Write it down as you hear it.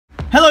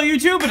Hello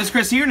YouTube, it is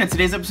Chris here, and in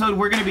today's episode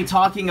we're going to be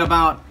talking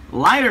about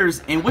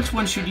lighters and which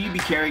one should you be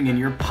carrying in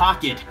your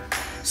pocket.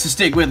 So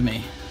stick with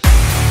me.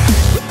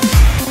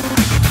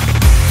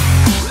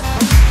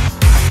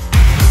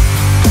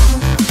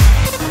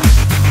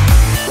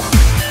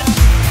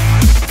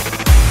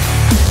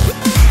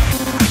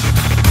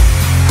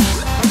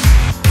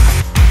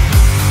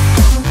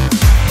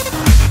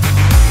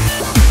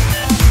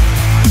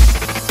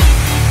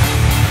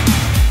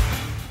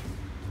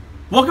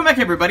 Welcome back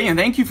everybody, and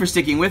thank you for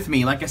sticking with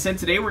me. Like I said,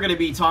 today we're going to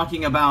be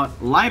talking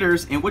about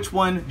lighters and which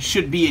one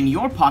should be in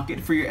your pocket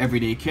for your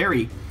everyday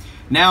carry.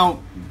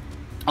 Now,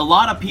 a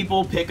lot of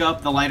people pick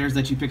up the lighters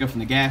that you pick up from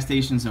the gas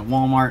stations and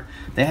Walmart.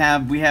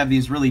 We have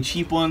these really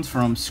cheap ones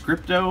from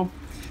Scripto,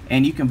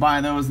 and you can buy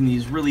those in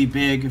these really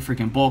big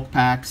freaking bulk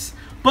packs.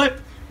 But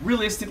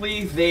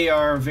realistically, they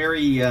are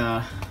very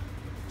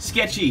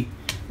sketchy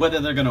whether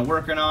they're going to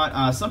work or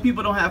not. Some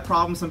people don't have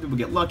problems, some people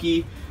get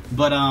lucky,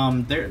 but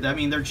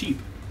they're cheap.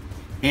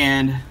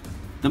 And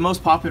the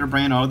most popular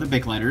brand are the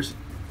Bic lighters,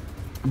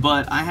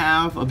 but I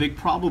have a big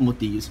problem with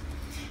these,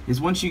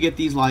 is once you get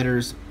these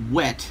lighters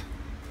wet,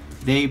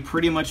 they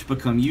pretty much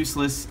become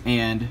useless.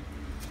 And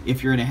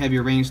if you're in a heavy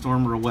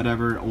rainstorm or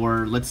whatever,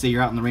 or let's say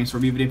you're out in the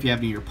rainstorm, even if you have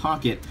it in your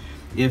pocket,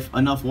 if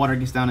enough water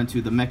gets down into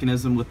the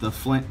mechanism with the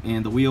flint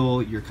and the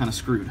wheel, you're kind of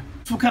screwed.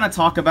 So we'll kind of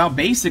talk about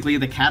basically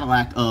the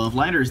Cadillac of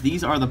lighters.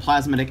 These are the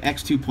Plasmatic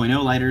X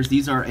 2.0 lighters.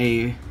 These are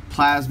a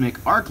plasmic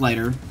arc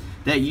lighter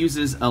that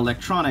uses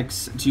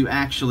electronics to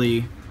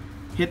actually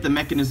hit the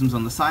mechanisms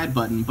on the side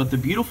button. But the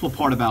beautiful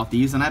part about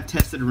these, and I've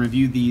tested and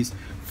reviewed these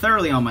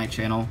thoroughly on my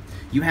channel,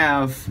 it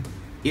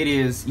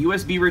is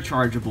USB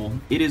rechargeable.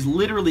 It is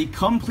literally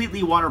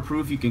completely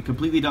waterproof. You can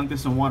completely dunk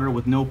this in water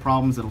with no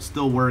problems. It'll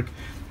still work,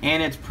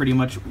 and it's pretty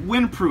much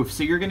windproof.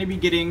 So you're going to be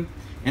getting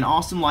an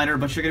awesome lighter,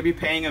 but you're going to be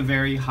paying a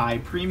very high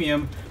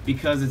premium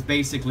because it's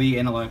basically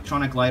an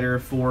electronic lighter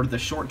for the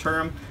short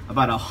term,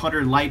 about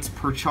 100 lights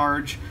per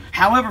charge.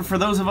 However, for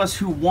those of us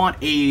who want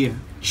a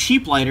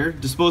cheap lighter,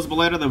 disposable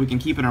lighter that we can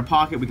keep in our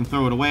pocket, we can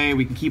throw it away,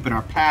 we can keep in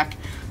our pack,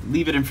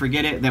 leave it and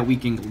forget it, that we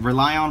can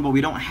rely on, but we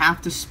don't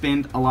have to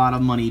spend a lot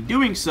of money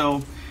doing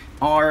so,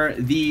 are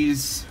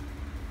these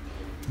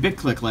Bic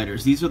Click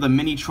lighters. These are the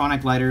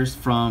Minitronic lighters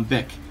from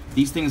Bic.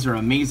 These things are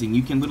amazing.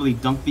 You can literally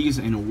dunk these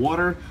in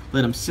water,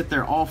 let them sit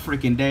there all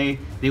freaking day.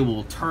 They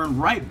will turn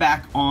right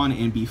back on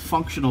and be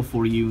functional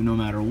for you no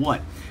matter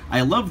what.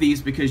 I love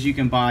these because you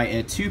can buy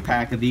a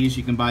 2-pack of these.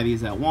 You can buy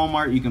these at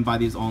Walmart. You can buy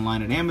these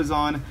online at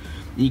Amazon.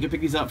 And you can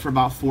pick these up for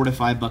about $4 to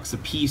 $5 a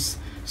piece.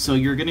 So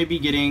you're going to be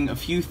getting a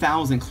few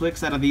thousand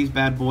clicks out of these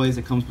bad boys.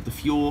 It comes with the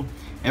fuel.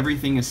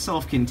 Everything is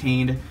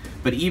self-contained.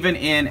 But even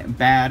in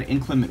bad,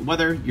 inclement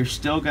weather, you're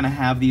still going to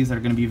have these that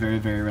are going to be very,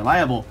 very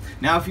reliable.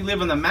 Now, if you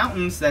live in the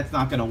mountains, that's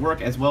not going to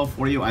work as well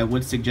for you. I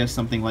would suggest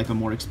something like a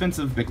more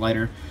expensive Bic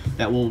lighter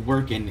that will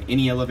work in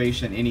any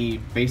elevation,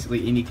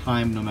 basically any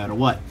climb, no matter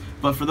what.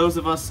 But for those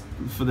of us,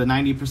 for the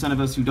 90% of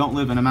us who don't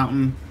live in a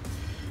mountain,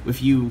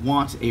 if you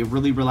want a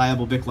really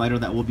reliable Bic lighter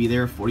that will be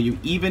there for you,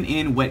 even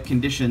in wet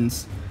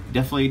conditions,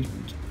 definitely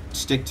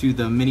stick to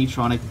the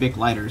Minitronic Bic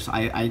lighters.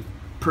 I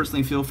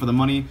personally feel for the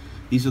money,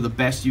 these are the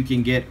best you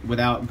can get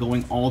without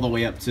going all the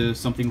way up to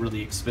something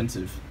really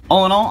expensive.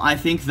 All in all, I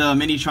think the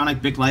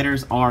Minitronic Bic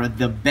lighters are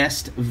the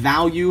best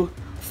value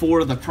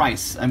for the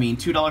price. I mean,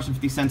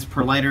 $2.50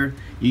 per lighter,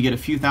 you get a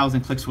few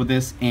thousand clicks with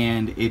this,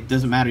 and it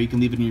doesn't matter. You can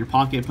leave it in your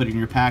pocket, put it in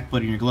your pack,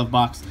 put it in your glove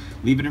box,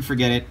 leave it and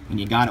forget it, and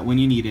you got it when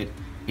you need it.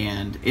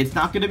 And it's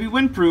not going to be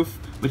windproof,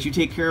 but you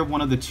take care of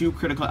one of the 2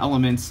 critical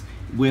elements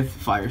with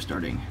fire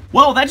starting.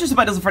 Well, that just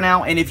about does it for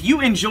now, and if you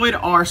enjoyed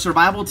our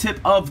survival tip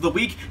of the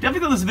week,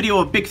 definitely give this video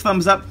a big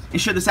thumbs up and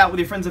share this out with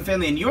your friends and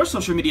family and your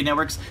social media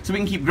networks so we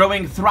can keep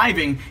growing,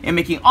 thriving, and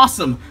making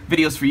awesome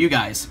videos for you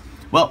guys.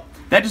 Well,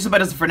 that just about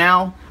does it for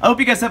now. I hope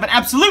you guys have an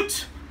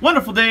absolute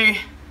wonderful day.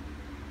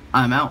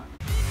 I'm out.